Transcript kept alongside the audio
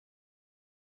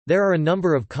There are a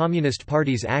number of communist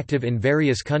parties active in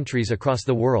various countries across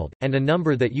the world, and a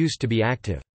number that used to be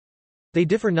active. They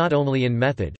differ not only in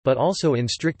method, but also in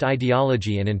strict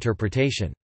ideology and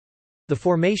interpretation. The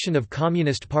formation of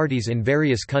communist parties in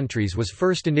various countries was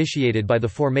first initiated by the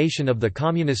formation of the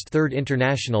Communist Third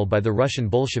International by the Russian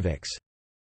Bolsheviks.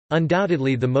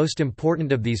 Undoubtedly the most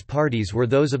important of these parties were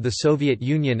those of the Soviet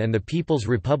Union and the People's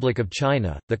Republic of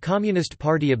China, the Communist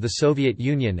Party of the Soviet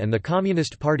Union and the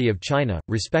Communist Party of China,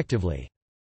 respectively.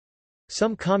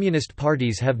 Some communist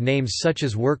parties have names such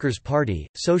as Workers' Party,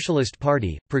 Socialist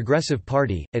Party, Progressive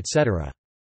Party, etc.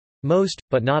 Most,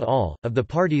 but not all, of the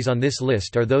parties on this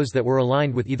list are those that were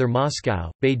aligned with either Moscow,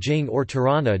 Beijing or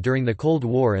Tirana during the Cold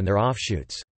War and their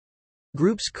offshoots.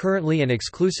 Groups currently and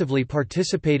exclusively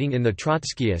participating in the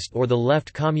Trotskyist or the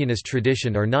left communist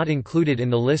tradition are not included in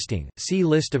the listing. See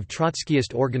List of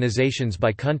Trotskyist organizations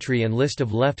by country and List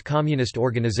of left communist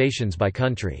organizations by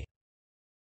country.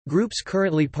 Groups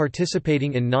currently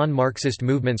participating in non-Marxist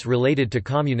movements related to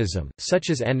communism, such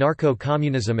as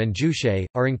anarcho-communism and Juche,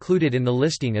 are included in the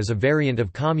listing as a variant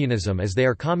of communism as they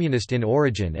are communist in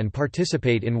origin and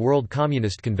participate in world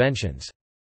communist conventions.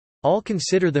 All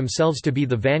consider themselves to be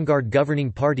the vanguard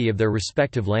governing party of their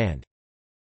respective land.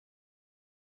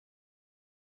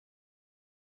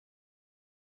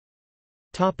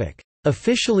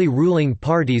 Officially ruling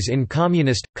parties in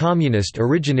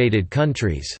communist-originated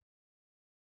countries.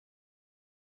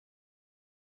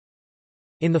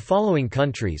 In the following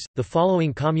countries, the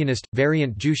following communist,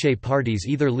 variant Juche parties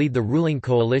either lead the ruling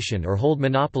coalition or hold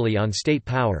monopoly on state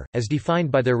power, as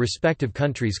defined by their respective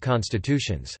countries'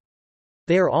 constitutions.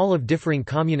 They are all of differing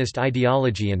communist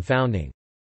ideology and founding.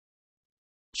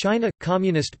 China –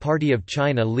 Communist Party of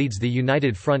China leads the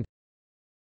United Front.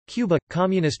 Cuba –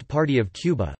 Communist Party of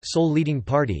Cuba, sole leading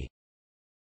party.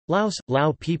 Laos –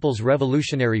 Lao People's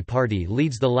Revolutionary Party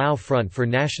leads the Lao Front for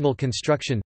National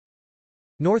Construction.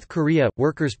 North Korea –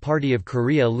 Workers' Party of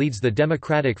Korea leads the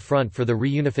Democratic Front for the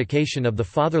Reunification of the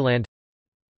Fatherland.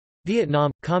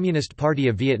 Vietnam – Communist Party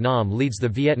of Vietnam leads the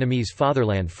Vietnamese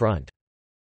Fatherland Front.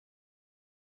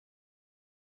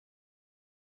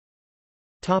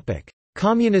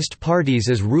 Communist parties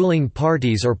as ruling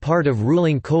parties or part of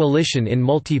ruling coalition in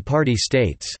multi-party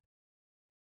states.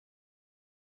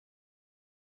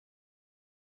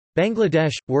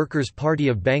 Bangladesh – Workers' Party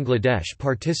of Bangladesh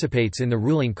participates in the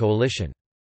ruling coalition.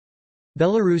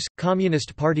 Belarus –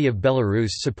 Communist Party of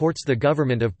Belarus supports the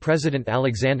government of President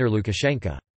Alexander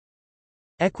Lukashenko.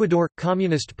 Ecuador –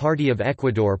 Communist Party of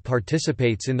Ecuador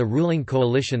participates in the ruling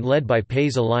coalition led by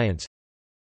PAYS Alliance.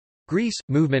 Greece –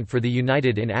 Movement for the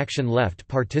United in Action Left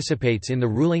participates in the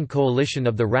ruling coalition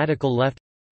of the Radical Left.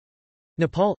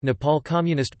 Nepal – Nepal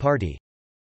Communist Party.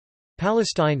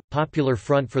 Palestine – Popular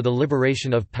Front for the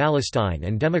Liberation of Palestine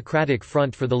and Democratic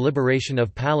Front for the Liberation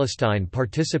of Palestine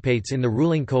participates in the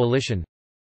ruling coalition.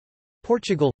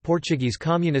 Portugal – Portuguese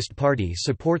Communist Party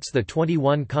supports the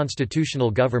 21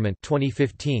 constitutional government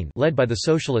 2015 led by the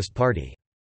Socialist Party.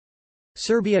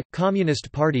 Serbia –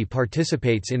 Communist Party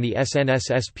participates in the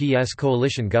SNS-SPS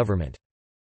coalition government.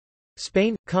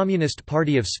 Spain – Communist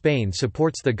Party of Spain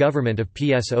supports the government of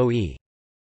PSOE.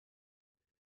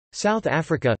 South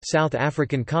Africa – South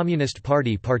African Communist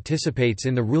Party participates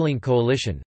in the ruling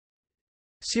coalition.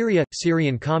 Syria –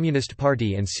 Syrian Communist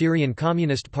Party and Syrian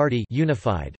Communist Party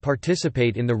unified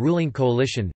participate in the ruling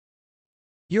coalition.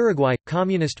 Uruguay –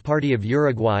 Communist Party of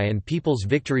Uruguay and People's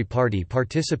Victory Party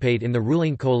participate in the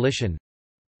ruling coalition.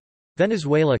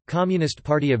 Venezuela – Communist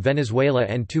Party of Venezuela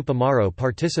and Tupamaro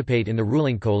participate in the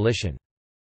ruling coalition.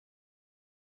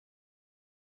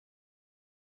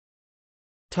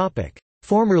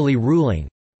 Formerly ruling.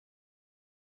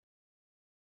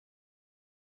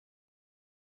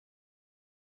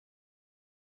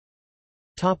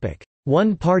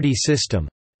 One-party system.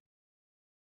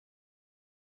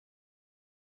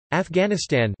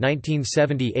 Afghanistan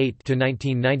 1978 to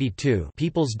 1992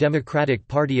 People's Democratic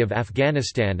Party of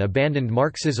Afghanistan abandoned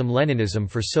Marxism-Leninism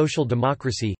for social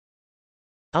democracy.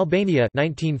 Albania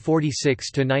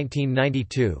 1946 to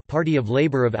 1992 Party of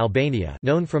Labour of Albania,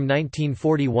 known from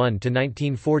 1941 to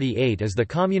 1948 as the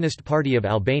Communist Party of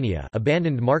Albania,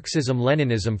 abandoned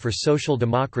Marxism-Leninism for social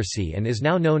democracy and is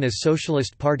now known as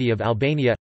Socialist Party of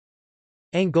Albania.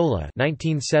 Angola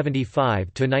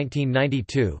 1975 to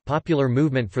 1992 Popular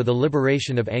Movement for the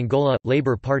Liberation of Angola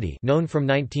Labour Party, known from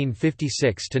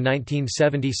 1956 to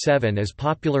 1977 as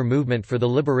Popular Movement for the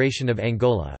Liberation of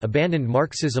Angola, abandoned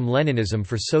Marxism-Leninism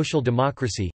for social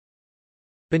democracy.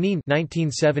 Benin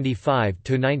 1975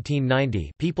 to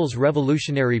 1990 People's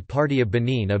Revolutionary Party of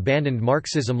Benin abandoned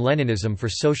Marxism-Leninism for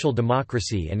social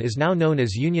democracy and is now known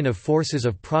as Union of Forces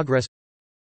of Progress.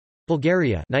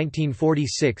 Bulgaria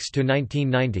 1946 to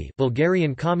 1990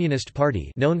 Bulgarian Communist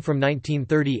Party known from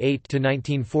 1938 to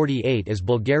 1948 as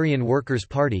Bulgarian Workers'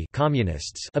 Party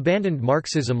Communists abandoned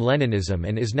Marxism-Leninism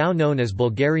and is now known as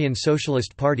Bulgarian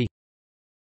Socialist Party.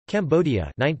 Cambodia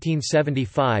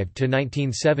 1975 to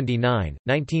 1979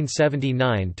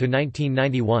 1979 to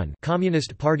 1991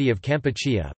 Communist Party of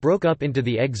Kampuchea broke up into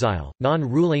the exile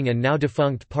non-ruling and now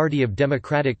defunct Party of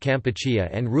Democratic Kampuchea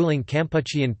and ruling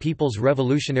Kampuchean People's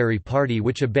Revolutionary Party,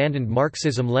 which abandoned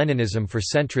Marxism-Leninism for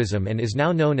centrism and is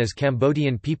now known as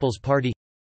Cambodian People's Party.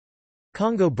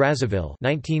 Congo-Brazzaville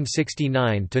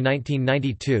 1969 to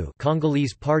 1992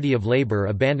 Congolese Party of Labour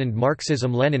abandoned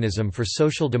Marxism-Leninism for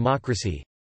social democracy.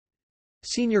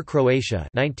 Senior Croatia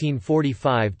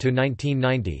 1945 to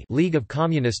 1990 League of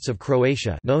Communists of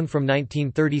Croatia known from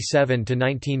 1937 to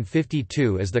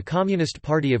 1952 as the Communist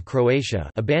Party of Croatia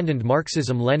abandoned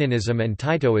Marxism-Leninism and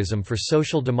Titoism for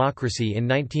social democracy in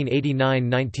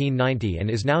 1989–1990 and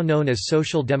is now known as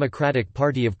Social Democratic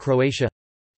Party of Croatia.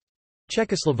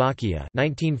 Czechoslovakia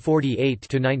 1948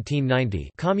 to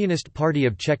 1990 Communist Party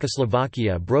of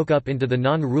Czechoslovakia broke up into the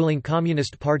non-ruling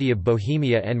Communist Party of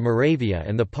Bohemia and Moravia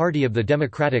and the Party of the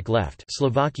Democratic Left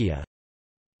Slovakia.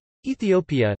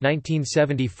 Ethiopia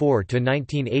 1974 to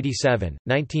 1987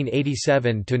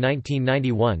 1987 to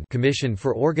 1991 Commission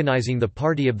for Organizing the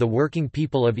Party of the Working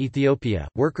People of Ethiopia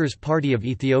Workers' Party of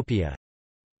Ethiopia.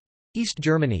 East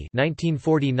Germany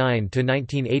 1949 to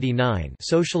 1989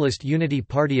 Socialist Unity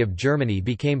Party of Germany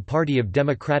became Party of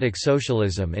Democratic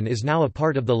Socialism and is now a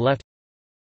part of the left.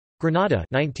 Grenada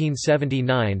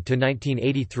 1979 to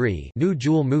 1983 New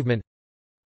Jewel Movement.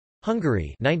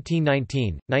 Hungary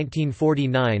 1919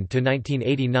 1949 to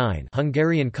 1989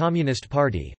 Hungarian Communist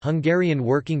Party Hungarian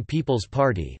Working People's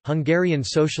Party Hungarian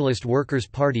Socialist Workers'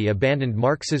 Party abandoned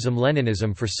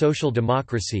Marxism-Leninism for social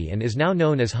democracy and is now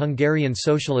known as Hungarian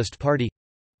Socialist Party.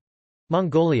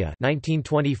 Mongolia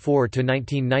 1924 to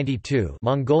 1992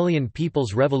 Mongolian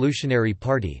People's Revolutionary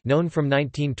Party known from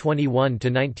 1921 to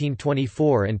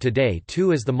 1924 and today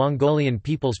too as the Mongolian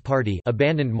People's Party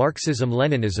abandoned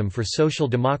Marxism-Leninism for social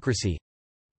democracy.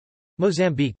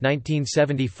 Mozambique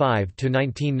 1975 to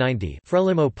 1990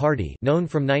 Frelimo Party known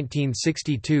from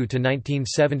 1962 to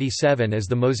 1977 as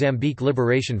the Mozambique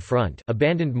Liberation Front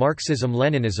abandoned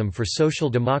Marxism-Leninism for social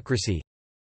democracy.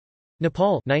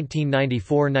 Nepal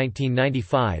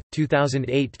 1994–1995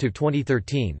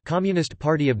 2008–2013 Communist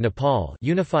Party of Nepal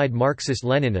Unified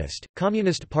Marxist-Leninist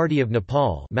Communist Party of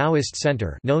Nepal Maoist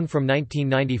Center known from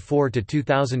 1994 to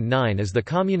 2009 as the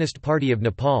Communist Party of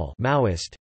Nepal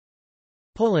Maoist.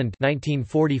 Poland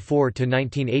 1944 to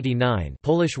 1989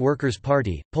 Polish Workers'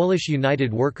 Party Polish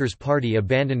United Workers' Party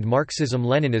abandoned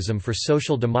Marxism-Leninism for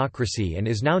social democracy and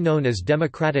is now known as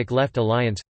Democratic Left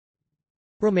Alliance.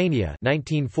 Romania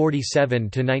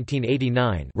 1947 to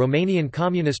 1989 Romanian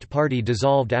Communist Party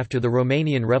dissolved after the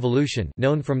Romanian Revolution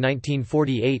known from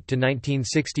 1948 to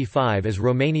 1965 as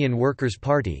Romanian Workers'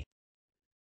 Party.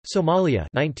 Somalia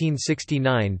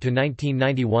 1969 to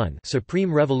 1991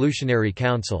 Supreme Revolutionary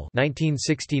Council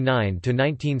 1969 to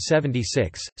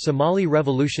 1976 Somali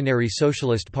Revolutionary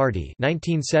Socialist Party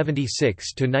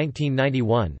 1976 to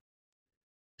 1991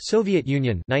 Soviet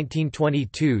Union 1922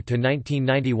 to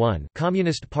 1991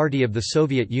 Communist Party of the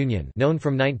Soviet Union known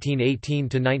from 1918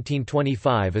 to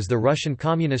 1925 as the Russian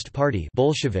Communist Party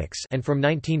Bolsheviks and from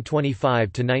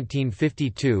 1925 to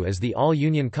 1952 as the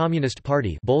All-Union Communist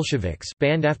Party Bolsheviks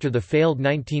banned after the failed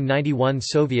 1991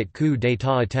 Soviet coup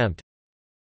d'état attempt.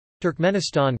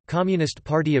 Turkmenistan Communist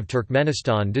Party of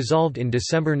Turkmenistan dissolved in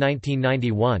December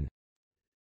 1991.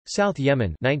 South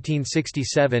Yemen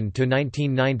 1967 to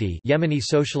 1990 Yemeni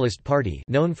Socialist Party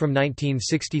known from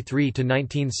 1963 to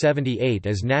 1978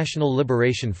 as National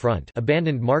Liberation Front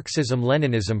abandoned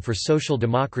Marxism-Leninism for social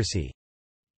democracy.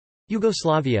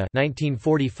 Yugoslavia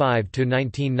 1945 to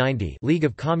 1990 League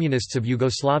of Communists of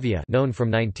Yugoslavia known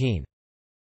from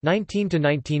 1919 to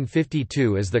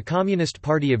 1952 as the Communist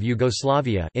Party of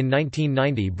Yugoslavia in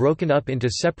 1990 broken up into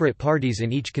separate parties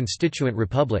in each constituent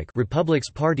republic.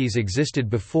 Republics parties existed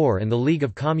before and the League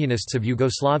of Communists of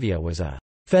Yugoslavia was a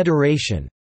federation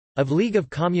of League of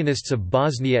Communists of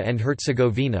Bosnia and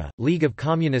Herzegovina, League of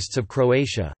Communists of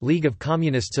Croatia, League of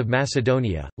Communists of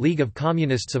Macedonia, League of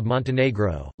Communists of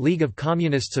Montenegro, League of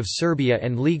Communists of Serbia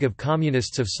and League of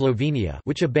Communists of Slovenia,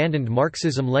 which abandoned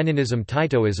Marxism-Leninism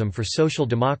Titoism for social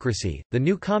democracy. The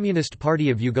new Communist Party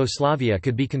of Yugoslavia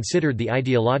could be considered the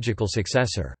ideological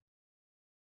successor.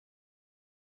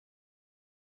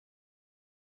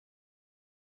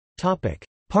 Topic: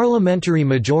 Parliamentary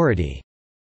majority.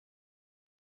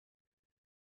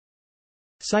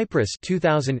 Cyprus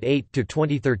 2008 to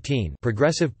 2013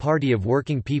 Progressive Party of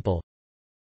Working People.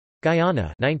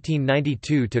 Guyana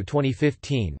 1992 to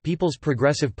 2015 People's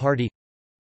Progressive Party.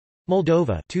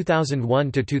 Moldova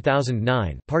 2001 to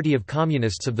 2009 Party of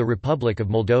Communists of the Republic of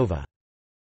Moldova.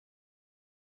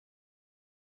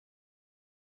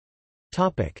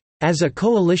 Topic: As a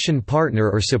coalition partner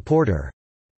or supporter.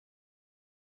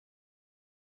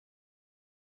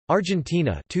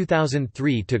 Argentina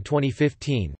 2003 to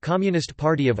 2015 Communist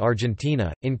Party of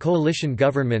Argentina in coalition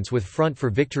governments with Front for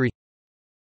Victory.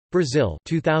 Brazil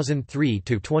 2003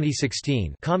 to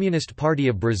 2016 Communist Party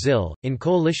of Brazil in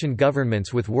coalition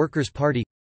governments with Workers' Party.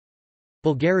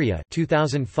 Bulgaria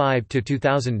 2005 to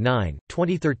 2009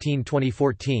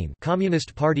 2013-2014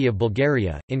 Communist Party of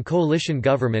Bulgaria in coalition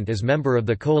government as member of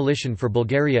the Coalition for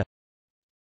Bulgaria.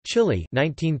 Chile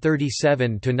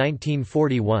 1937 to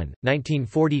 1941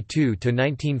 1942 to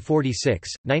 1946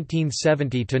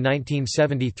 1970 to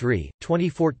 1973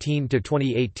 2014 to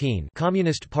 2018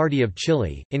 Communist Party of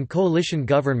Chile in coalition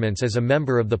governments as a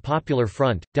member of the Popular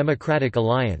Front, Democratic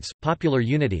Alliance, Popular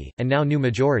Unity, and now New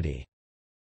Majority.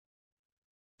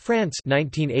 France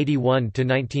 1981 to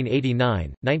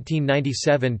 1989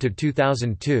 1997 to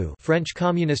 2002 French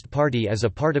Communist Party as a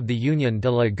part of the Union de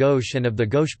la Gauche and of the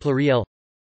Gauche Plurielle.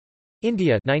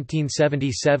 India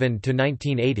 1977 to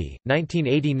 1980,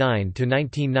 1989 to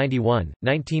 1991,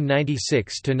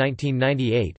 1996 to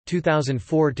 1998,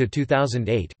 2004 to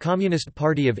 2008 Communist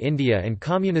Party of India and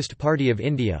Communist Party of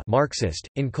India Marxist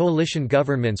in coalition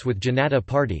governments with Janata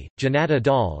Party, Janata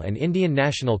Dal and Indian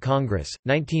National Congress.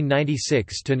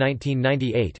 1996 to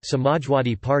 1998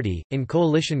 Samajwadi Party in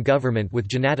coalition government with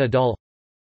Janata Dal.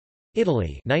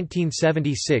 Italy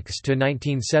 1976 to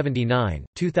 1979,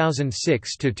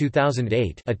 2006 to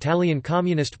 2008 Italian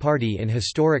Communist Party in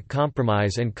historic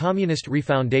compromise and Communist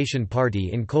Refoundation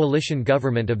Party in coalition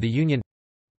government of the Union.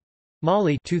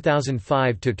 Mali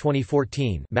 2005 to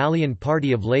 2014 Malian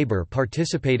Party of Labour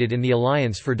participated in the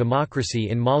Alliance for Democracy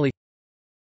in Mali.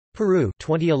 Peru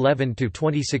 2011 to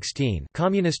 2016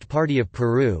 Communist Party of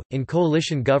Peru in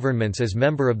coalition governments as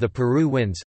member of the Peru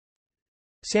Winds.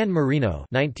 San Marino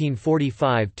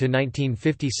 1945 to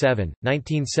 1957,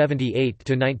 1978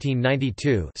 to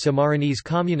 1992 Sammarinese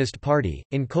Communist Party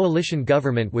in coalition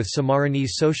government with Sammarinese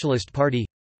Socialist Party.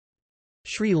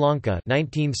 Sri Lanka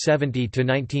 1970 to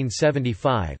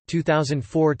 1975,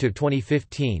 2004 to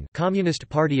 2015 Communist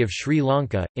Party of Sri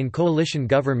Lanka in coalition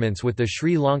governments with the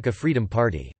Sri Lanka Freedom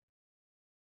Party.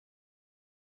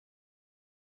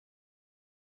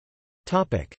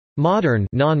 Topic: Modern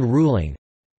non-ruling.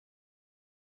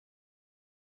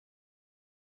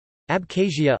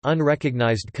 Abkhazia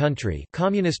unrecognized country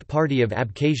Communist Party of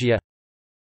Abkhazia.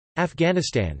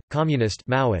 Afghanistan Communist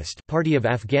Maoist Party of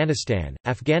Afghanistan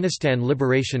Afghanistan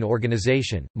Liberation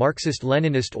Organization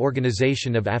Marxist-Leninist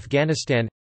Organization of Afghanistan.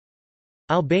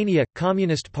 Albania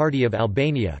Communist Party of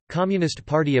Albania Communist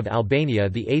Party of Albania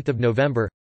the 8th of November.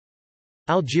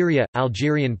 Algeria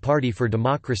Algerian Party for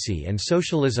Democracy and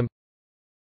Socialism.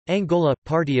 Angola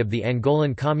Party of the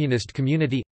Angolan Communist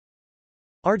Community.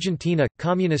 Argentina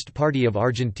Communist Party of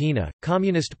Argentina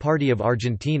Communist Party of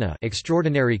Argentina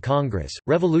Extraordinary Congress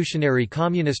Revolutionary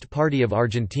Communist Party of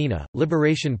Argentina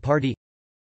Liberation Party.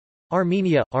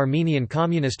 Armenia Armenian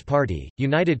Communist Party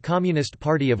United Communist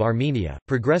Party of Armenia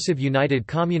Progressive United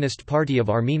Communist Party of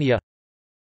Armenia.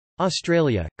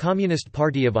 Australia Communist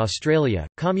Party of Australia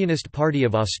Communist Party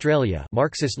of Australia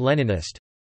Marxist-Leninist.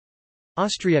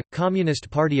 Austria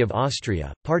Communist Party of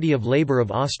Austria Party of Labour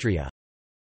of Austria.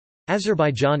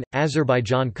 Azerbaijan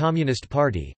Azerbaijan Communist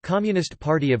Party Communist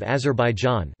Party of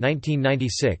Azerbaijan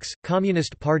 1996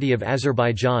 Communist Party of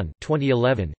Azerbaijan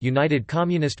 2011 United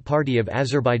Communist Party of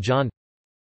Azerbaijan.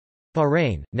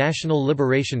 Bahrain National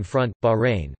Liberation Front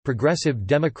Bahrain Progressive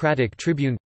Democratic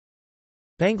Tribune.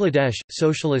 Bangladesh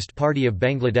Socialist Party of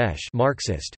Bangladesh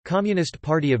Marxist Communist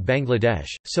Party of Bangladesh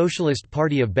Socialist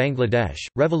Party of Bangladesh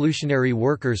Revolutionary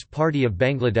Workers' Party of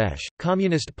Bangladesh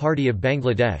Communist Party of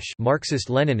Bangladesh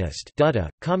Marxist-Leninist Dutta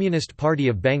Communist Party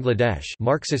of Bangladesh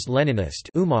Marxist-Leninist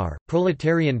Umar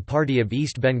Proletarian Party of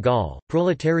East Bengal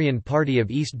Proletarian Party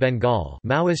of East Bengal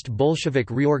Maoist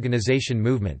Bolshevik Reorganization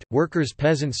Movement Workers'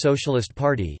 Peasant Socialist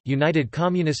Party United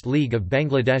Communist League of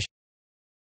Bangladesh.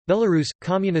 Belarus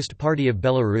Communist Party of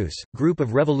Belarus Group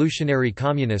of Revolutionary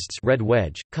Communists Red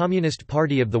Wedge Communist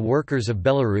Party of the Workers of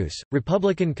Belarus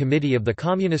Republican Committee of the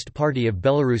Communist Party of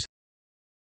Belarus.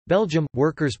 Belgium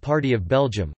Workers' Party of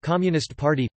Belgium Communist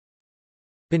Party.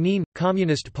 Benin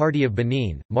Communist Party of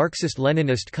Benin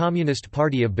Marxist-Leninist Communist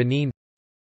Party of Benin.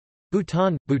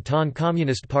 Bhutan Bhutan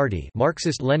Communist Party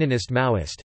Marxist-Leninist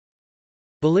Maoist.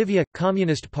 Bolivia –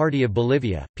 Communist Party of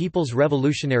Bolivia, People's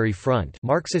Revolutionary Front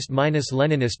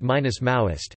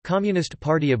Marxist-Leninist-Maoist, Communist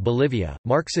Party of Bolivia,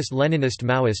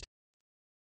 Marxist-Leninist-Maoist.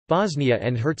 Bosnia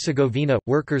and Herzegovina –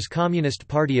 Workers' Communist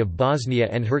Party of Bosnia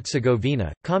and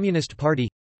Herzegovina, Communist Party.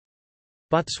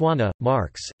 Botswana –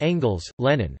 Marx, Engels,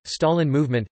 Lenin, Stalin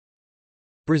Movement.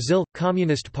 Brazil –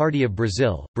 Communist Party of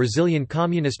Brazil, Brazilian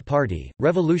Communist Party,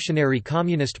 Revolutionary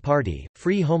Communist Party,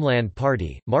 Free Homeland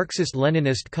Party,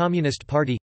 Marxist-Leninist Communist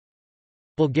Party.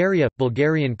 Bulgaria –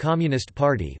 Bulgarian Communist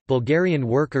Party, Bulgarian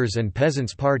Workers' and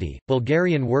Peasants' Party,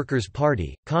 Bulgarian Workers'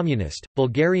 Party, Communist,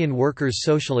 Bulgarian Workers'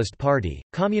 Socialist Party,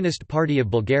 Communist Party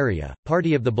of Bulgaria,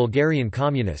 Party of the Bulgarian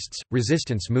Communists,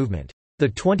 Resistance Movement.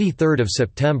 23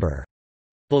 September.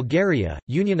 Bulgaria,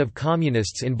 Union of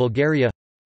Communists in Bulgaria.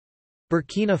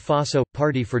 Burkina Faso –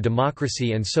 Party for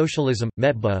Democracy and Socialism,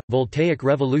 METBA, Voltaic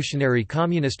Revolutionary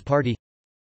Communist Party.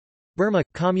 Burma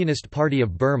 – Communist Party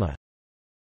of Burma.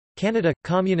 Canada –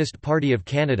 Communist Party of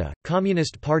Canada,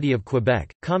 Communist Party of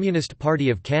Quebec, Communist Party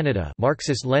of Canada,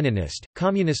 Marxist-Leninist,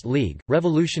 Communist League,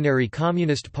 Revolutionary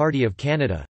Communist Party of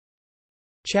Canada.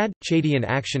 Chad – Chadian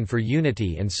Action for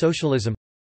Unity and Socialism.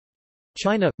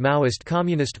 China – Maoist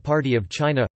Communist Party of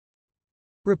China.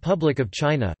 Republic of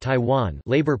China Taiwan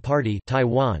Labor Party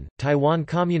Taiwan, Taiwan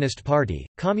Communist Party,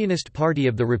 Communist Party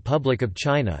of the Republic of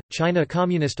China, China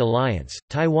Communist Alliance,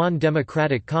 Taiwan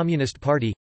Democratic Communist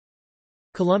Party.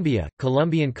 Colombia,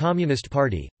 Colombian Communist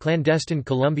Party, Clandestine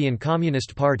Colombian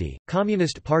Communist Party,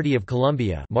 Communist Party of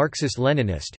Colombia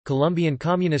Marxist-Leninist, Colombian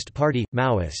Communist Party,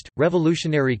 Maoist,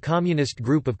 Revolutionary Communist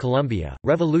Group of Colombia,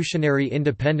 Revolutionary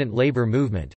Independent Labor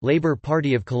Movement, Labor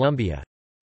Party of Colombia.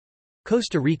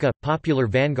 Costa Rica – Popular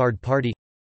Vanguard Party.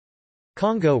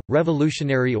 Congo –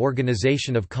 Revolutionary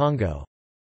Organization of Congo.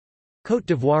 Côte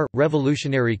d'Ivoire –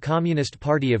 Revolutionary Communist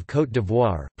Party of Côte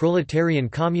d'Ivoire, Proletarian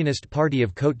Communist Party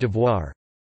of Côte d'Ivoire.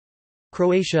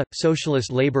 Croatia –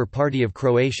 Socialist Labour Party of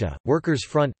Croatia, Workers'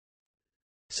 Front.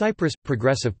 Cyprus –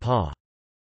 Progressive PA.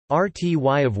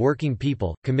 RTY of Working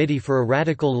People, Committee for a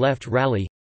Radical Left Rally.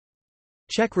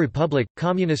 Czech Republic –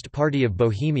 Communist Party of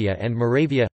Bohemia and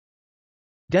Moravia.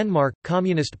 Denmark –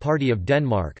 Communist Party of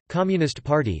Denmark, Communist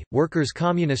Party, Workers'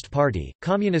 Communist Party,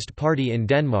 Communist Party in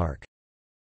Denmark.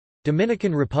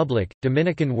 Dominican Republic –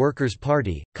 Dominican Workers'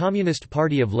 Party, Communist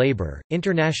Party of Labor,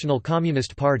 International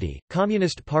Communist Party,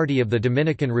 Communist Party of the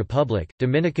Dominican Republic,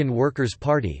 Dominican Workers'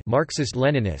 Party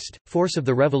Marxist-Leninist, Force of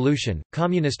the Revolution,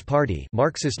 Communist Party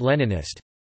Marxist-Leninist.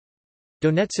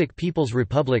 Donetsk People's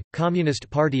Republic – Communist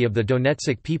Party of the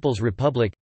Donetsk People's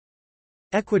Republic.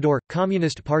 Ecuador –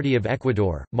 Communist Party of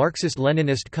Ecuador,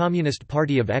 Marxist-Leninist Communist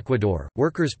Party of Ecuador,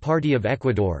 Workers' Party of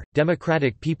Ecuador,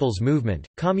 Democratic People's Movement,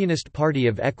 Communist Party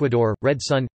of Ecuador, Red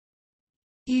Sun.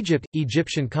 Egypt –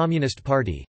 Egyptian Communist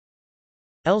Party.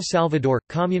 El Salvador –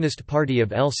 Communist Party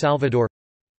of El Salvador.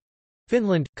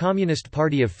 Finland – Communist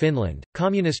Party of Finland,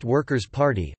 Communist Workers'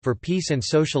 Party, for Peace and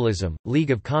Socialism,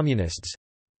 League of Communists.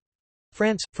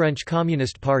 France – French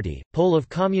Communist Party, Pole of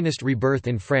Communist Rebirth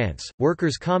in France,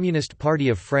 Workers' Communist Party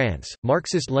of France,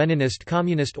 Marxist-Leninist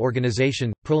Communist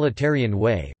Organization, Proletarian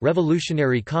Way,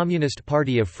 Revolutionary Communist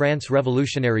Party of France,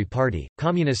 Revolutionary Party,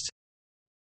 Communists.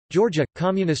 Georgia –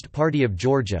 Communist Party of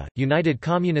Georgia, United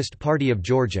Communist Party of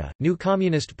Georgia, New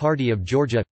Communist Party of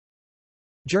Georgia.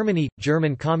 Germany –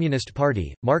 German Communist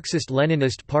Party,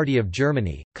 Marxist-Leninist Party of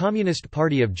Germany, Communist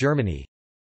Party of Germany.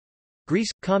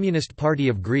 Greece – Communist Party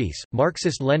of Greece,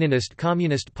 Marxist-Leninist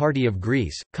Communist Party of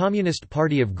Greece, Communist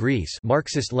Party of Greece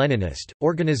Marxist-Leninist,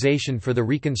 Organization for the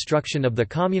Reconstruction of the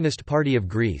Communist Party of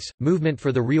Greece, Movement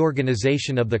for the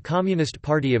Reorganization of the Communist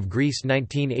Party of Greece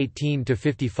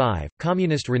 1918–55,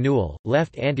 Communist Renewal,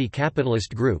 Left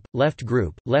Anti-Capitalist Group,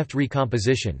 Left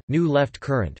Recomposition, New Left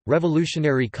Current,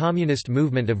 Revolutionary Communist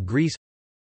Movement of Greece.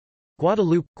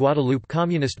 Guadeloupe – Guadeloupe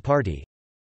Communist Party.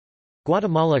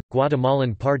 Guatemala –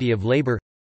 Guatemalan Party of Labor.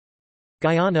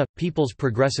 Guyana – People's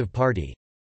Progressive Party.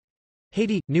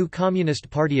 Haiti – New Communist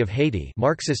Party of Haiti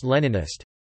Marxist-Leninist.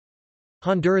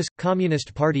 Honduras –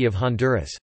 Communist Party of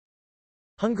Honduras.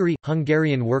 Hungary –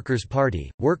 Hungarian Workers' Party,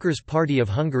 Workers' Party of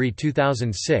Hungary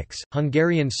 2006,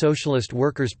 Hungarian Socialist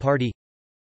Workers' Party.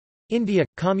 India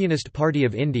 – Communist Party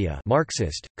of India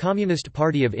Marxist, Communist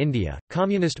Party of India,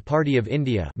 Communist Party of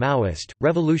India Maoist,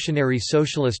 Revolutionary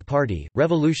Socialist Party,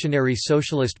 Revolutionary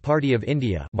Socialist Party of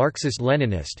India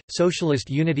Marxist-Leninist, Socialist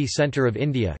Unity Centre of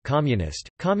India Communist,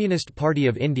 Communist Party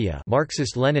of India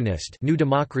Marxist-Leninist, New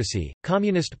Democracy,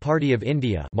 Communist Party of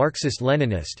India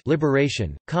Marxist-Leninist,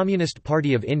 Liberation, Communist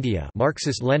Party of India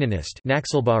Marxist-Leninist,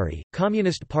 Naxalbari,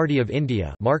 Communist Party of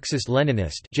India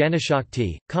Marxist-Leninist,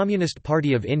 Janashakti, Communist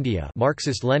Party of India India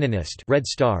Marxist-Leninist Red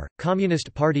Star,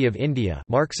 Communist Party of India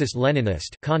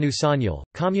Marxist-Leninist Kanu Sanyal,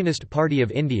 Communist Party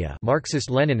of India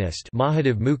Marxist-Leninist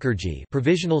Mahadev Mukherjee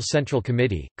Provisional Central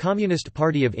Committee, Communist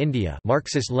Party of India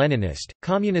Marxist-Leninist,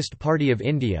 Communist Party of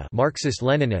India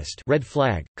Marxist-Leninist Red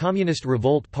Flag, Communist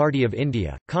Revolt Party of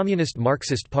India, Communist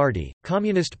Marxist Party,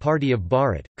 Communist Party of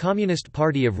Bharat, Communist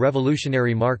Party of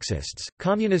Revolutionary Marxists,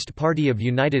 Communist Party of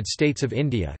United States of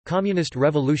India, Communist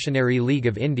Revolutionary League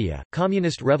of India,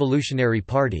 Communist Revolutionary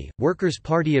Party, Workers'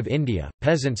 Party of India,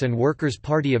 Peasants and Workers'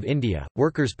 Party of India,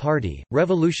 Workers' Party,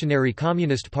 Revolutionary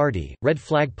Communist Party, Red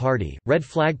Flag Party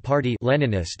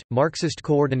Leninist, Marxist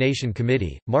Coordination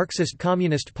Committee, Marxist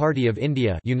Communist Party of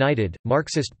India United,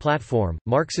 Marxist Platform,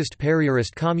 Marxist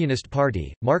Perierist Communist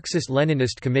Party,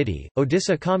 Marxist-Leninist Committee,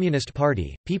 Odisha Communist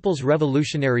Party, People's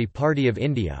Revolutionary Party of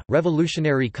India,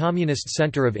 Revolutionary Communist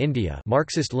Centre of India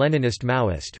Marxist-Leninist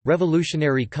Maoist,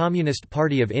 Revolutionary Communist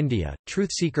Party of India,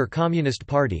 Truth-Seeker Communist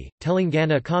Party,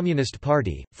 Telangana Communist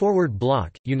Party, Forward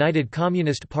Bloc, United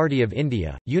Communist Party of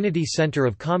India, Unity Centre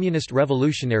of Communist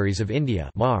Revolutionaries of India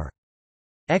MAR.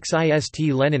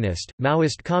 Xist Leninist,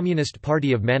 Maoist Communist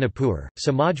Party of Manipur,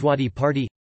 Samajwadi Party,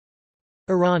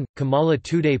 Iran, Kamala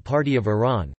Tudeh Party of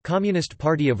Iran, Communist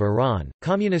Party of Iran,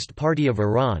 Communist Party of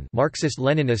Iran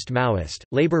Marxist-Leninist Maoist,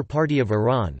 Labour Party of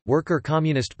Iran, Worker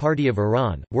Communist Party of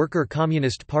Iran, Worker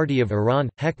Communist Party of Iran,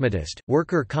 Hekmatist,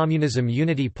 Worker Communism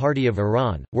Unity Party of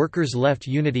Iran, Workers' Left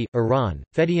Unity, Iran,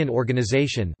 Fedayeen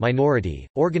Organization Minority,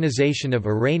 Organization of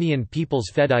Iranian People's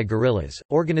Fedai Guerrillas,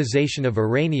 Organization of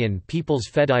Iranian People's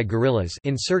Fedai Guerrillas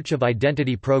In Search of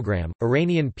Identity Program,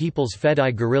 Iranian People's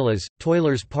Fedai Guerrillas,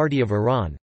 Toilers Party of Iran,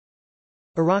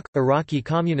 Iraq – Iraqi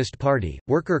Communist Party,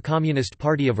 Worker Communist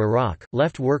Party of Iraq,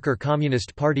 Left Worker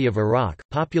Communist Party of Iraq,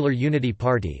 Popular Unity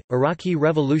Party, Iraqi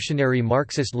Revolutionary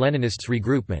Marxist-Leninists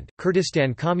Regroupment,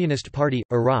 Kurdistan Communist Party,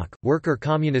 Iraq, Worker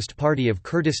Communist Party of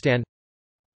Kurdistan,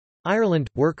 Ireland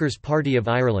 – Workers' Party of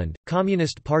Ireland,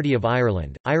 Communist Party of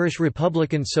Ireland, Irish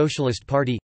Republican Socialist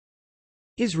Party,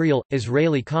 Israel –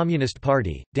 Israeli Communist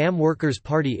Party, Dam Workers'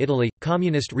 Party Italy –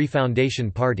 Communist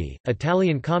Refoundation Party,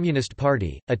 Italian Communist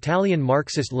Party, Italian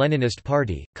Marxist-Leninist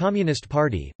Party, Communist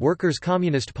Party, Workers'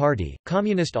 Communist Party,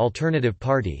 Communist Alternative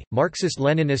Party,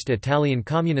 Marxist-Leninist Italian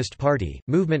Communist Party,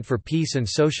 Movement for Peace and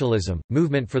Socialism,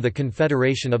 Movement for the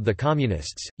Confederation of the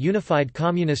Communists, Unified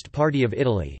Communist Party of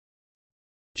Italy,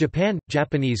 Japan –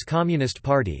 Japanese Communist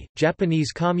Party,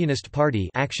 Japanese Communist Party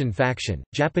Action Faction,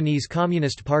 Japanese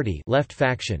Communist Party Left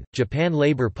Faction, Japan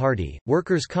Labour Party,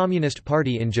 Workers' Communist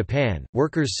Party in Japan,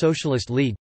 Workers' Socialist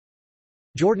League,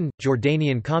 Jordan –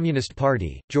 Jordanian Communist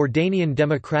Party, Jordanian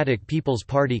Democratic People's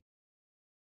Party,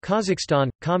 Kazakhstan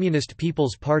 – Communist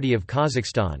People's Party of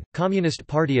Kazakhstan, Communist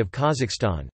Party of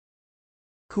Kazakhstan,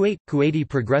 Kuwait – Kuwaiti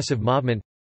Progressive Movement,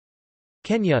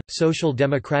 Kenya – Social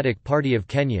Democratic Party of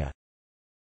Kenya,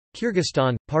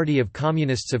 Kyrgyzstan – Party of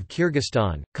Communists of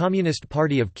Kyrgyzstan, Communist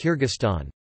Party of Kyrgyzstan,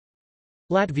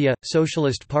 Latvia –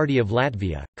 Socialist Party of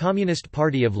Latvia, Communist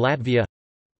Party of Latvia,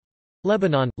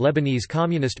 Lebanon – Lebanese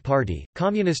Communist Party,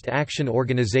 Communist Action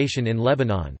Organization in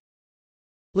Lebanon,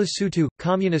 Lesotho –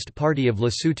 Communist Party of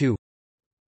Lesotho,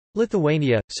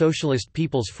 Lithuania – Socialist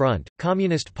People's Front,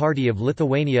 Communist Party of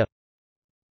Lithuania,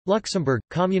 Luxembourg –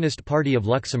 Communist Party of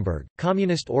Luxembourg,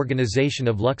 Communist Organization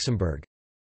of Luxembourg,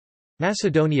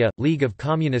 Macedonia – League of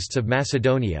Communists of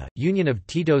Macedonia, Union of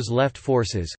Tito's Left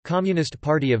Forces, Communist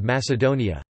Party of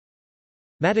Macedonia,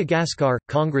 Madagascar –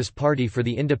 Congress Party for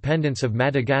the Independence of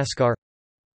Madagascar,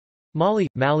 Mali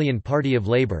 – Malian Party of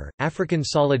Labour, African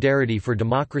Solidarity for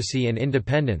Democracy and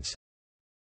Independence,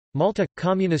 Malta –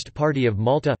 Communist Party of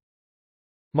Malta,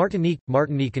 Martinique –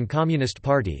 Martinican Communist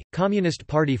Party, Communist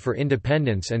Party for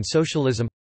Independence and Socialism,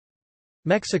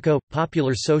 Mexico –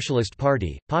 Popular Socialist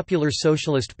Party, Popular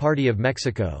Socialist Party of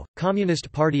Mexico,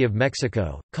 Communist Party of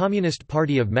Mexico, Communist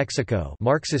Party of Mexico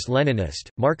Marxist-Leninist,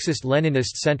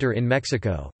 Marxist-Leninist Center in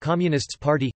Mexico, Communists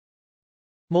Party,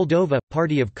 Moldova –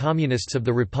 Party of Communists of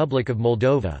the Republic of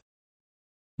Moldova,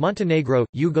 Montenegro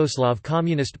 – Yugoslav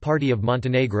Communist Party of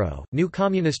Montenegro, New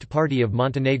Communist Party of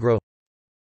Montenegro,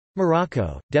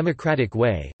 Morocco – Democratic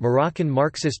Way, Moroccan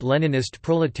Marxist-Leninist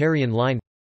Proletarian Line,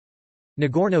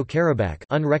 Nagorno-Karabakh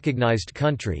unrecognized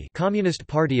country Communist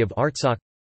Party of Artsakh,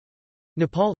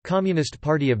 Nepal – Communist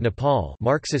Party of Nepal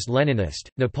Marxist-Leninist,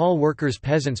 Nepal Workers'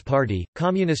 Peasants Party,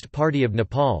 Communist Party of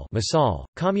Nepal Masal,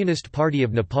 Communist Party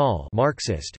of Nepal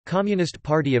Marxist, Communist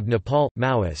Party of Nepal –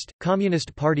 Maoist,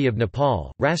 Communist Party of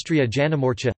Nepal, Rastriya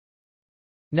Janamorcha,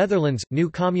 Netherlands – New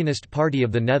Communist Party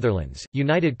of the Netherlands,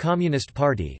 United Communist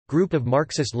Party, Group of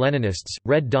Marxist-Leninists,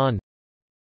 Red Dawn,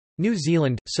 New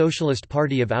Zealand – Socialist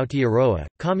Party of Aotearoa,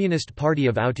 Communist Party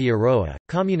of Aotearoa,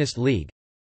 Communist League,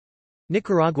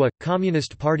 Nicaragua –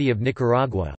 Communist Party of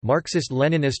Nicaragua,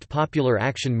 Marxist-Leninist Popular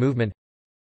Action Movement.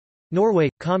 Norway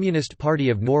 – Communist Party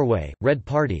of Norway, Red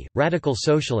Party, Radical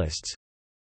Socialists.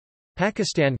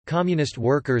 Pakistan – Communist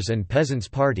Workers' and Peasants'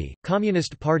 Party,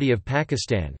 Communist Party of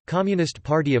Pakistan, Communist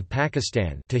Party of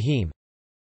Pakistan Tahim.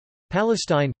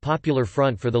 Palestine – Popular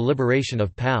Front for the Liberation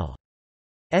of Palestine,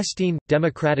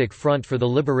 Democratic Front for the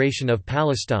Liberation of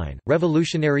Palestine,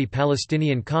 Revolutionary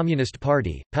Palestinian Communist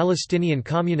Party, Palestinian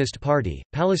Communist Party,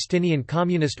 Palestinian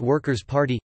Communist Workers'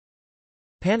 Party.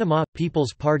 Panama –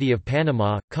 People's Party of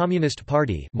Panama, Communist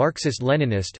Party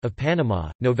Marxist-Leninist of Panama,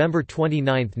 November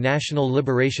 29 National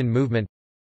Liberation Movement.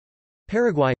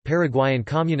 Paraguay – Paraguayan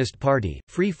Communist Party,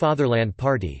 Free Fatherland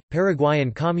Party,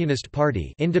 Paraguayan Communist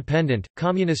Party Independent,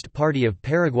 Communist Party of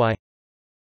Paraguay.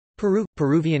 Peru –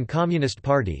 Peruvian Communist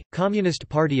Party, Communist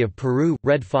Party of Peru,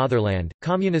 Red Fatherland,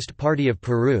 Communist Party of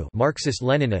Peru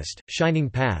Marxist-Leninist, Shining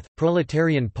Path,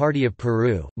 Proletarian Party of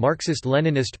Peru,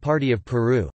 Marxist-Leninist Party of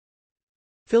Peru.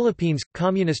 Philippines –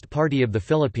 Communist Party of the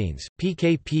Philippines,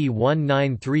 PKP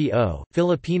 1930,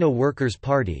 Filipino Workers'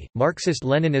 Party,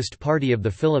 Marxist-Leninist Party of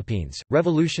the Philippines,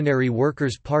 Revolutionary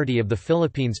Workers' Party of the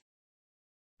Philippines.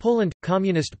 Poland –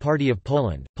 Communist Party of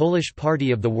Poland, Polish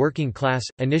Party of the Working Class,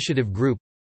 Initiative Group.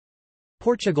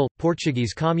 Portugal –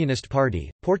 Portuguese Communist Party,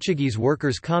 Portuguese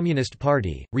Workers' Communist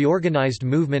Party, Reorganized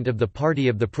Movement of the Party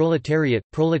of the Proletariat,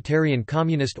 Proletarian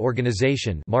Communist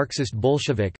Organization Marxist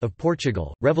Bolshevik of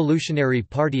Portugal, Revolutionary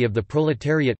Party of the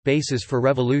Proletariat, Bases for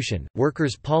Revolution,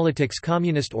 Workers' Politics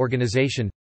Communist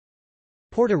Organization.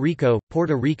 Puerto Rico –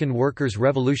 Puerto Rican Workers'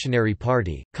 Revolutionary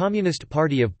Party, Communist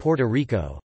Party of Puerto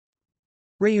Rico.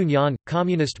 Reunion –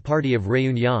 Communist Party of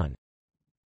Reunion.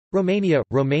 Romania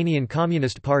 – Romanian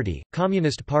Communist Party,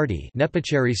 Communist Party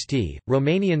Nepoceristi,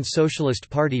 Romanian Socialist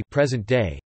Party present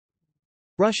day.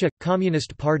 Russia –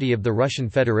 Communist Party of the Russian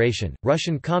Federation,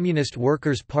 Russian Communist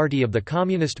Workers' Party of the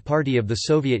Communist Party of the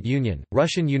Soviet Union,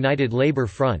 Russian United Labour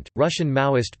Front, Russian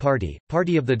Maoist Party,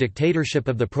 Party of the Dictatorship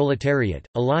of the Proletariat,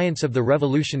 Alliance of the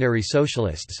Revolutionary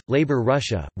Socialists, Labour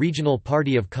Russia, Regional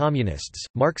Party of Communists,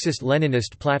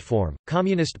 Marxist-Leninist Platform,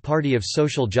 Communist Party of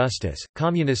Social Justice,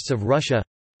 Communists of Russia.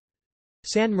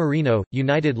 San Marino,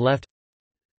 United Left.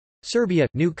 Serbia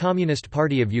 – New Communist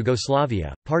Party of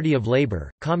Yugoslavia, Party of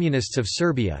Labour, Communists of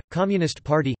Serbia, Communist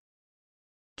Party.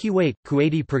 Kuwait –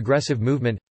 Kuwaiti Progressive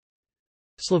Movement.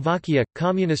 Slovakia –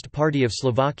 Communist Party of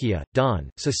Slovakia, Don,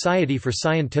 Society for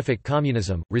Scientific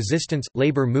Communism, Resistance,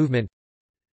 Labour Movement.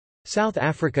 South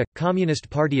Africa –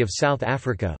 Communist Party of South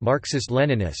Africa,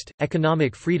 Marxist-Leninist,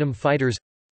 Economic Freedom Fighters.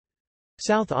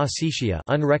 South Ossetia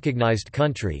unrecognized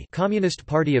country, Communist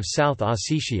Party of South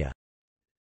Ossetia.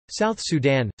 South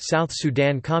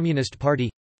Sudan Communist Party.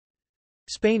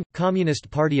 Spain – Communist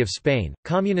Party of Spain,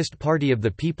 Communist Party of the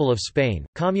People of Spain,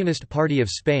 Communist Party of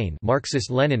Spain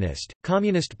Marxist-Leninist,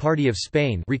 Communist Party of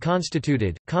Spain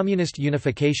reconstituted, Communist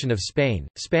Unification of Spain,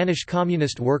 Spanish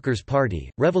Communist Workers' Party,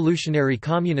 Revolutionary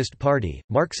Communist Party,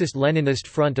 Marxist-Leninist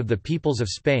Front of the Peoples of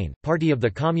Spain, Party of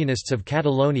the Communists of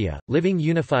Catalonia, Living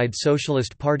Unified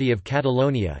Socialist Party of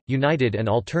Catalonia, United and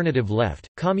Alternative Left,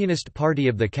 Communist Party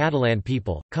of the Catalan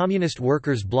People, Communist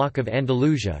Workers' Bloc of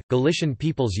Andalusia, Galician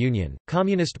People's Union,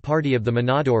 Communist Party of the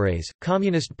Monadores,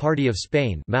 Communist Party of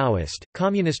Spain Maoist,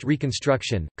 Communist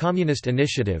Reconstruction, Communist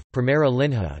Initiative, Primera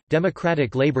Linha,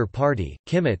 Democratic Labour Party,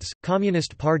 Kimits,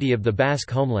 Communist Party of the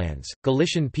Basque Homelands,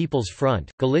 Galician People's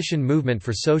Front, Galician Movement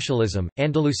for Socialism,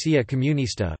 Andalucía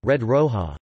Comunista, Red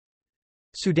Roja.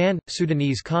 Sudan –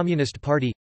 Sudanese Communist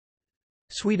Party.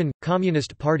 Sweden –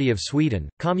 Communist Party of Sweden,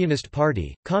 Communist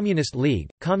Party, Communist League,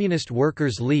 Communist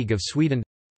Workers' League of Sweden.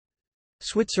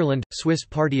 Switzerland – Swiss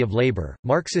Party of Labour,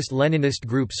 Marxist-Leninist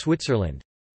Group Switzerland.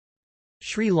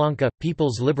 Sri Lanka –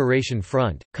 People's Liberation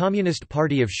Front, Communist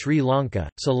Party of Sri Lanka,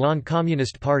 Ceylon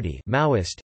Communist Party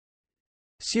Maoist.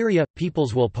 Syria –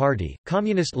 People's Will Party,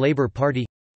 Communist Labour Party.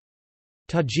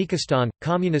 Tajikistan –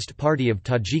 Communist Party of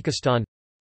Tajikistan.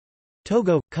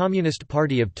 Togo – Communist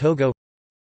Party of Togo.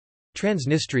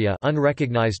 Transnistria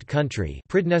unrecognized country,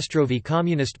 Pridnestrovy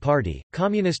Communist Party,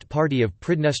 Communist Party of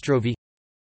Pridnestrovy.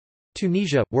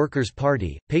 Tunisia – Workers'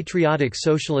 Party, Patriotic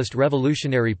Socialist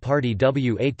Revolutionary Party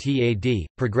WATAD,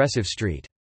 Progressive Street.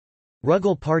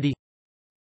 Rugal Party.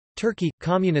 Turkey –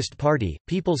 Communist Party,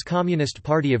 People's Communist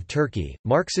Party of Turkey,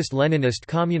 Marxist-Leninist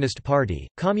Communist Party,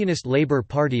 Communist Labour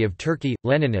Party of Turkey,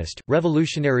 Leninist,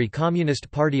 Revolutionary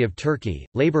Communist Party of Turkey,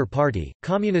 Labour Party,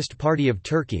 Communist Party of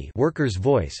Turkey, Workers'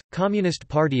 Voice, Communist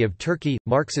Party of Turkey,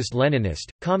 Marxist-Leninist,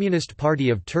 Communist Party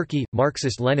of Turkey,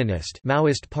 Marxist-Leninist,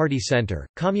 Maoist Party Center,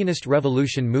 Communist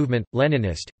Revolution Movement,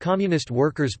 Leninist, Communist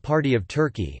Workers' Party of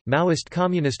Turkey, Maoist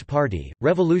Communist Party,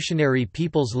 Revolutionary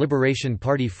People's Liberation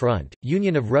Party Front,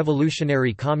 Union of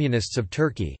Revolutionary Communists of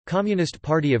Turkey, Communist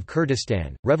Party of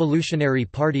Kurdistan, Revolutionary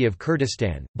Party of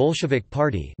Kurdistan, Bolshevik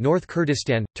Party, North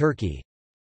Kurdistan, Turkey.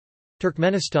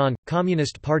 Turkmenistan,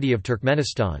 Communist Party of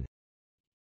Turkmenistan.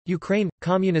 Ukraine,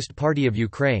 Communist Party of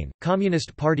Ukraine,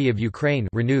 Communist Party of Ukraine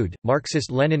renewed,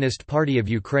 Marxist-Leninist Party of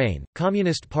Ukraine,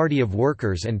 Communist Party of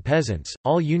Workers and Peasants,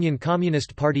 All-Union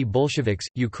Communist Party Bolsheviks,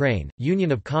 Ukraine,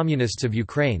 Union of Communists of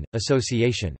Ukraine,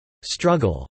 Association,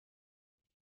 Struggle.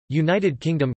 United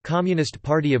Kingdom, Communist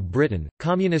Party of Britain,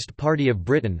 Communist Party of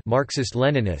Britain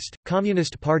Marxist-Leninist,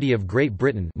 Communist Party of Great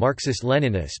Britain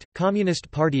Marxist-Leninist, Communist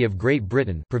Party of Great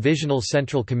Britain Provisional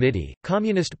Central Committee,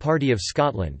 Communist Party of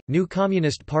Scotland, New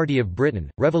Communist Party of Britain,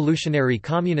 Revolutionary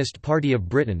Communist Party of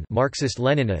Britain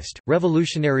Marxist-Leninist,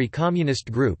 Revolutionary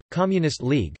Communist Group, Communist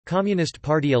League, Communist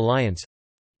Party Alliance.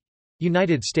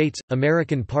 United States,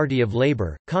 American Party of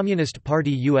Labor, Communist Party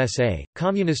USA,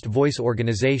 Communist Voice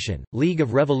Organization, League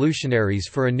of Revolutionaries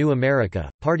for a New America,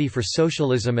 Party for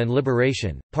Socialism and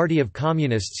Liberation, Party of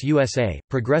Communists USA,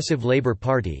 Progressive Labor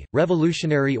Party,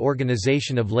 Revolutionary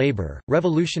Organization of Labor,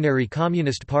 Revolutionary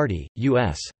Communist Party,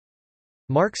 U.S.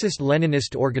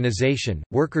 Marxist-Leninist Organization,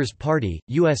 Workers' Party,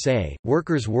 USA,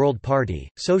 Workers' World Party,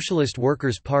 Socialist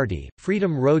Workers' Party,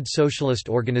 Freedom Road Socialist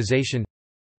Organization.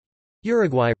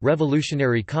 Uruguay,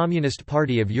 Revolutionary Communist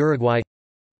Party of Uruguay.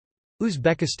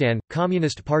 Uzbekistan,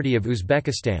 Communist Party of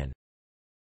Uzbekistan.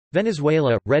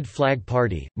 Venezuela, Red Flag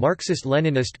Party,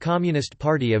 Marxist-Leninist Communist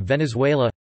Party of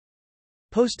Venezuela.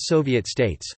 Post-Soviet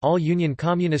states, All-Union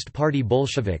Communist Party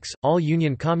Bolsheviks,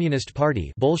 All-Union Communist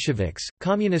Party Bolsheviks,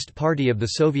 Communist Party of the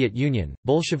Soviet Union,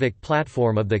 Bolshevik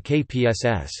Platform of the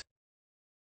KPSS.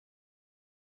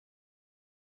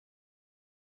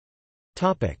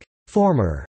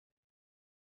 Former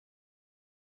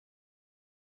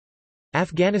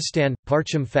Afghanistan –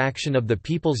 Parcham faction of the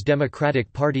People's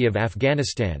Democratic Party of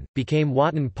Afghanistan, became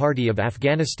Watan Party of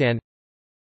Afghanistan.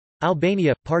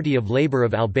 Albania – Party of Labour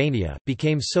of Albania,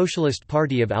 became Socialist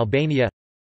Party of Albania.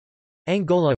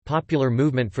 Angola – Popular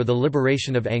Movement for the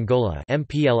Liberation of Angola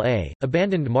MPLA,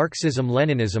 abandoned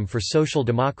Marxism-Leninism for social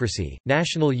democracy.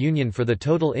 National Union for the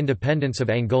Total Independence of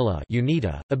Angola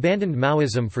UNITA, abandoned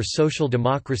Maoism for social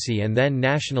democracy and then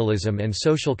nationalism and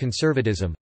social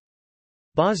conservatism.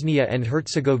 Bosnia and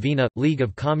Herzegovina – League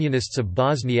of Communists of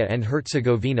Bosnia and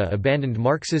Herzegovina abandoned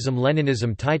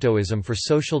Marxism-Leninism Titoism for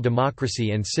social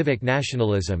democracy and civic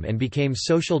nationalism and became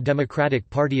Social Democratic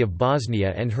Party of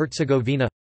Bosnia and Herzegovina.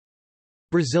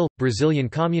 Brazil – Brazilian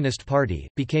Communist Party,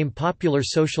 became Popular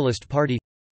Socialist Party.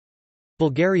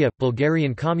 Bulgaria –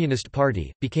 Bulgarian Communist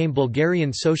Party, became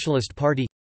Bulgarian Socialist Party.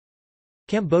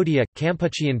 Cambodia –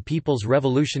 Kampuchean People's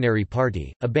Revolutionary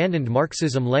Party, abandoned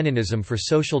Marxism-Leninism for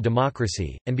social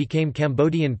democracy, and became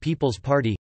Cambodian People's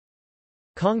Party.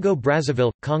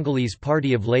 Congo-Brazzaville – Congolese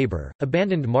Party of Labour,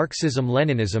 abandoned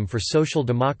Marxism-Leninism for social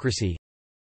democracy.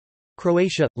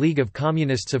 Croatia – League of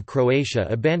Communists of Croatia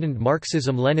abandoned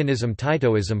Marxism-Leninism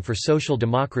Titoism for social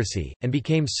democracy, and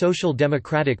became Social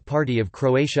Democratic Party of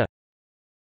Croatia.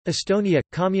 Estonia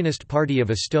 – Communist Party of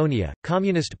Estonia,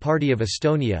 Communist Party of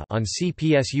Estonia on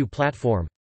CPSU platform.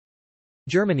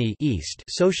 Germany East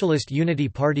Socialist Unity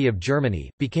Party of Germany,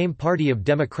 became Party of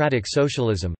Democratic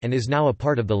Socialism, and is now a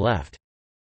part of the left.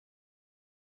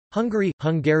 Hungary –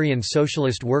 Hungarian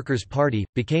Socialist Workers' Party,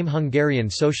 became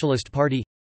Hungarian Socialist Party.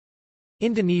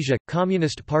 Indonesia –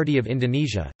 Communist Party of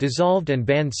Indonesia, dissolved and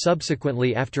banned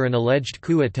subsequently after an alleged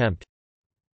coup attempt.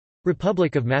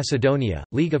 Republic of Macedonia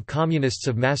 – League of Communists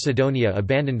of Macedonia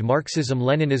abandoned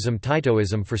Marxism-Leninism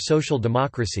Titoism for social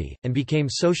democracy, and became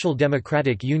Social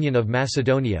Democratic Union of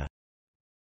Macedonia.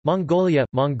 Mongolia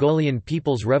 – Mongolian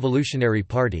People's Revolutionary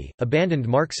Party, abandoned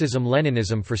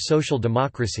Marxism-Leninism for social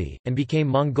democracy, and became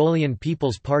Mongolian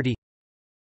People's Party.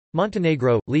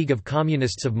 Montenegro – League of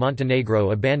Communists of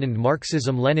Montenegro abandoned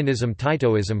Marxism-Leninism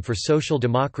Titoism for social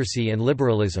democracy and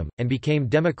liberalism, and became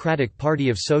Democratic Party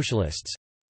of Socialists.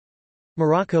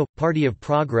 Morocco – Party of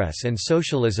Progress and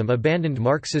Socialism abandoned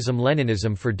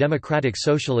Marxism-Leninism for democratic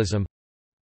socialism.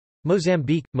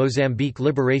 Mozambique – Mozambique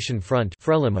Liberation Front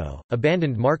Frelimo,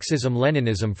 abandoned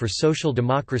Marxism-Leninism for social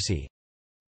democracy.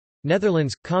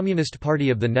 Netherlands – Communist Party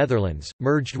of the Netherlands,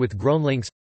 merged with GroenLinks.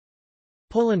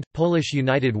 Poland – Polish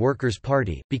United Workers'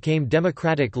 Party, became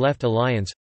Democratic Left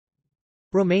Alliance.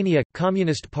 Romania –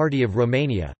 Communist Party of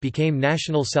Romania, became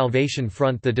National Salvation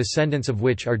Front, the descendants of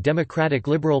which are Democratic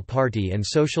Liberal Party and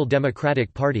Social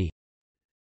Democratic Party.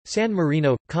 San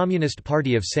Marino – Communist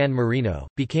Party of San Marino,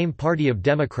 became Party of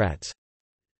Democrats.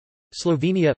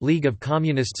 Slovenia – League of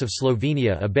Communists of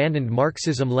Slovenia abandoned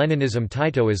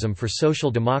Marxism-Leninism-Titoism for social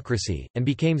democracy, and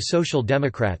became Social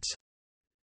Democrats.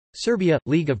 Serbia –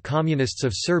 League of Communists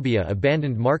of Serbia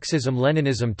abandoned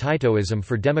Marxism-Leninism-Titoism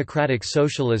for democratic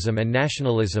socialism and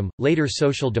nationalism, later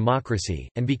social democracy,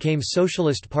 and became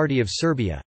Socialist Party of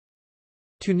Serbia.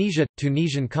 Tunisia –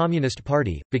 Tunisian Communist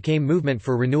Party, became Movement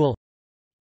for Renewal.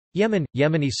 Yemen –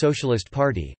 Yemeni Socialist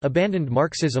Party, abandoned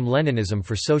Marxism-Leninism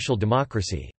for social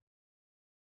democracy.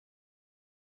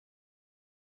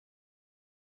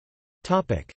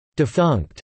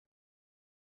 Defunct.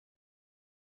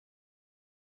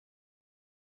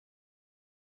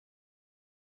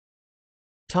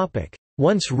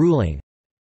 Once ruling.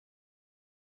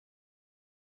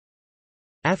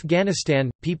 Afghanistan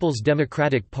 – People's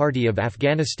Democratic Party of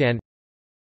Afghanistan.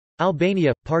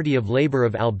 Albania – Party of Labour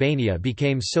of Albania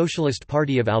became Socialist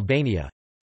Party of Albania.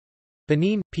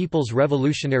 Benin – People's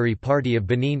Revolutionary Party of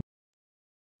Benin.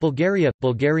 Bulgaria –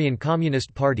 Bulgarian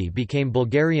Communist Party became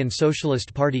Bulgarian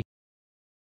Socialist Party.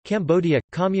 Cambodia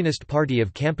 – Communist Party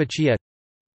of Kampuchea.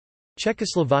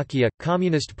 Czechoslovakia –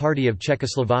 Communist Party of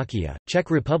Czechoslovakia, Czech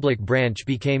Republic branch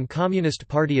became Communist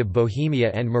Party of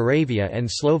Bohemia and Moravia and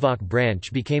Slovak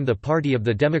branch became the Party of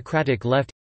the Democratic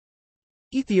Left.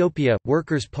 Ethiopia –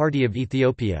 Workers' Party of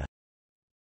Ethiopia.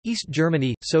 East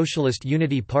Germany – Socialist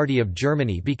Unity Party of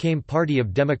Germany became Party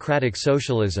of Democratic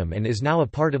Socialism and is now a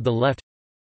part of the left.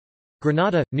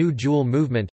 Grenada – New Jewel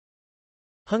Movement.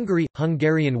 Hungary –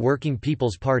 Hungarian Working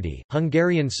People's Party,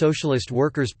 Hungarian Socialist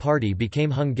Workers' Party became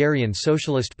Hungarian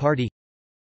Socialist Party.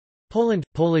 Poland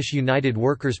 – Polish United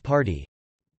Workers' Party.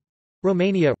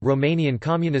 Romania – Romanian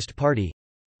Communist Party.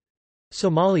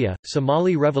 Somalia –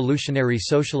 Somali Revolutionary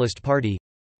Socialist Party.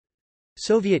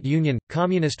 Soviet Union –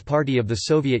 Communist Party of the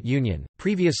Soviet Union,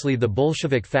 previously the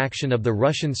Bolshevik faction of the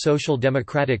Russian Social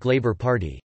Democratic Labour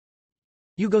Party.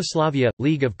 Yugoslavia –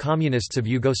 League of Communists of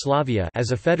Yugoslavia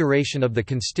as a federation of the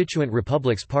constituent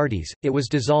republics parties, it was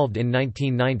dissolved in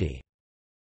 1990.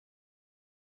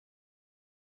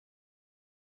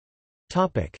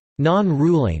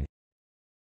 Non-ruling.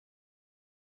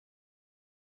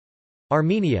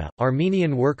 Armenia –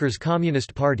 Armenian Workers'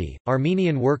 Communist Party,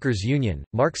 Armenian Workers' Union,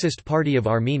 Marxist Party of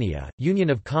Armenia, Union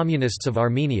of Communists of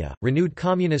Armenia, Renewed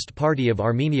Communist Party of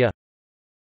Armenia.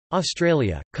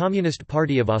 Australia – Communist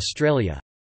Party of Australia.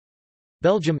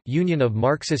 Belgium – Union of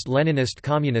Marxist-Leninist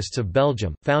Communists of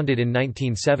Belgium, founded in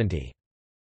 1970.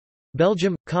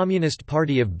 Belgium – Communist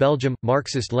Party of Belgium –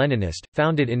 Marxist-Leninist,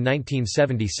 founded in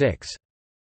 1976.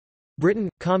 Britain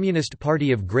 – Communist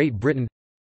Party of Great Britain.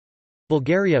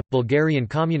 Bulgaria – Bulgarian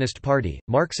Communist Party,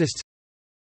 Marxists.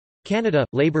 Canada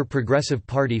 – Labour Progressive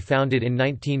Party founded in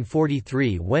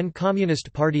 1943 when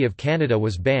Communist Party of Canada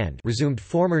was banned, resumed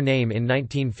former name in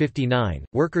 1959,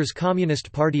 Workers'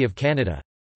 Communist Party of Canada.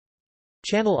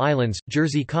 Channel Islands –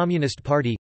 Jersey Communist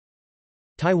Party.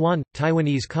 Taiwan –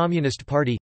 Taiwanese Communist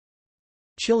Party.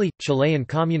 Chile – Chilean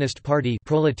Communist Party,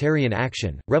 Proletarian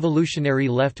Action, Revolutionary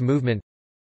Left Movement.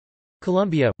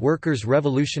 Colombia – Workers'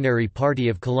 Revolutionary Party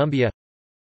of Colombia.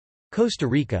 Costa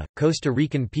Rica – Costa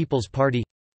Rican People's Party.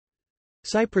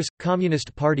 Cyprus –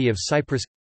 Communist Party of Cyprus.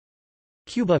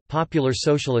 Cuba – Popular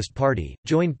Socialist Party,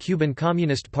 joined Cuban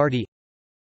Communist Party.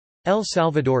 El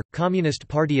Salvador – Communist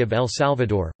Party of El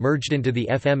Salvador, merged into the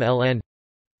FMLN.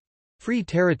 Free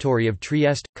Territory of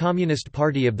Trieste – Communist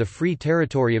Party of the Free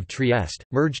Territory of Trieste,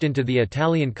 merged into the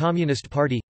Italian Communist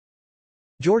Party.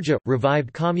 Georgia –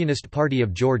 Revived Communist Party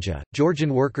of Georgia,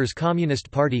 Georgian Workers' Communist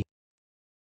Party.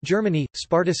 Germany –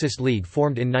 Spartacist League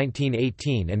formed in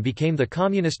 1918 and became the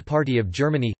Communist Party of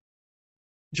Germany.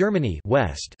 Germany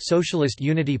West Socialist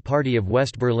Unity Party of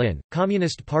West Berlin,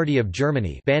 Communist Party of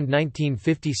Germany banned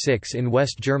 1956 in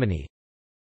West Germany.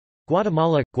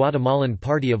 Guatemala – Guatemalan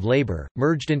Party of Labour,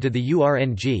 merged into the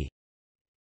URNG.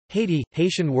 Haiti –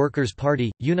 Haitian Workers'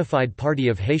 Party, Unified Party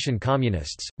of Haitian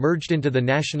Communists, merged into the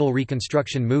National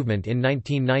Reconstruction Movement in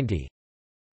 1990.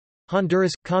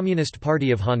 Honduras – Communist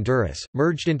Party of Honduras,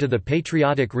 merged into the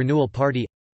Patriotic Renewal Party.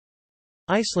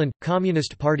 Iceland –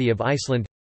 Communist Party of Iceland.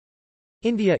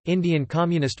 India – Indian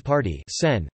Communist Party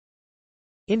 (SEN).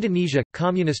 Indonesia –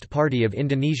 Communist Party of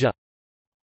Indonesia.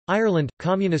 Ireland –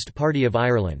 Communist Party of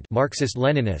Ireland,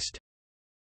 Marxist-Leninist.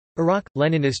 Iraq –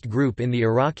 Leninist group in the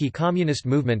Iraqi Communist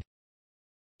Movement.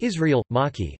 Israel,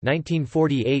 Maki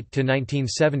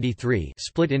 1948–1973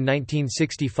 split in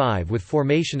 1965 with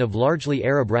formation of largely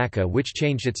Arab Raqqa which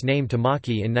changed its name to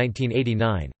Maki in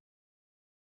 1989.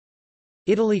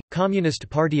 Italy – Communist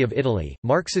Party of Italy,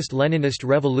 Marxist-Leninist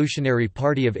Revolutionary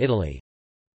Party of Italy.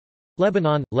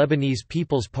 Lebanon – Lebanese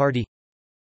People's Party.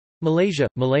 Malaysia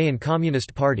 – Malayan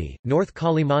Communist Party, North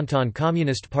Kalimantan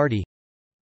Communist Party.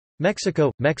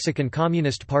 Mexico – Mexican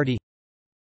Communist Party.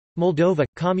 Moldova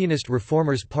 – Communist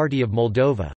Reformers Party of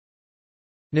Moldova.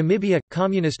 Namibia –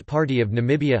 Communist Party of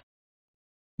Namibia.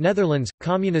 Netherlands –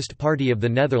 Communist Party of the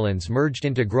Netherlands merged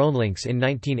into GroenLinks in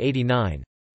 1989.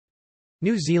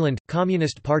 New Zealand –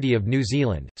 Communist Party of New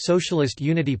Zealand, Socialist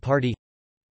Unity Party.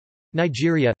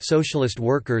 Nigeria – Socialist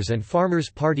Workers and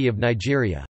Farmers Party of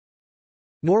Nigeria.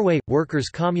 Norway – Workers'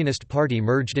 Communist Party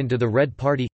merged into the Red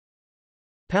Party.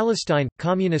 Palestine –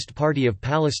 Communist Party of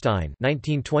Palestine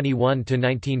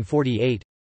 1921–1948.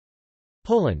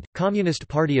 Poland – Communist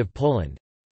Party of Poland.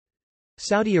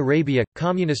 Saudi Arabia –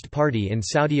 Communist Party in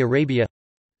Saudi Arabia.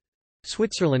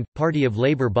 Switzerland – Party of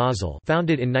Labour Basel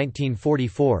founded in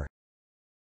 1944.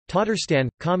 Tatarstan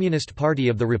 – Communist Party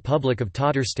of the Republic of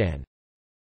Tatarstan.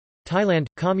 Thailand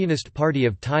 – Communist Party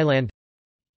of Thailand.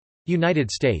 United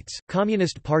States,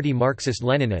 Communist Party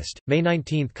Marxist-Leninist, May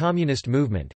 19 Communist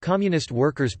Movement, Communist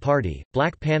Workers' Party,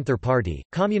 Black Panther Party,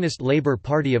 Communist Labor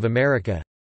Party of America.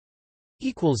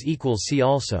 See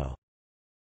also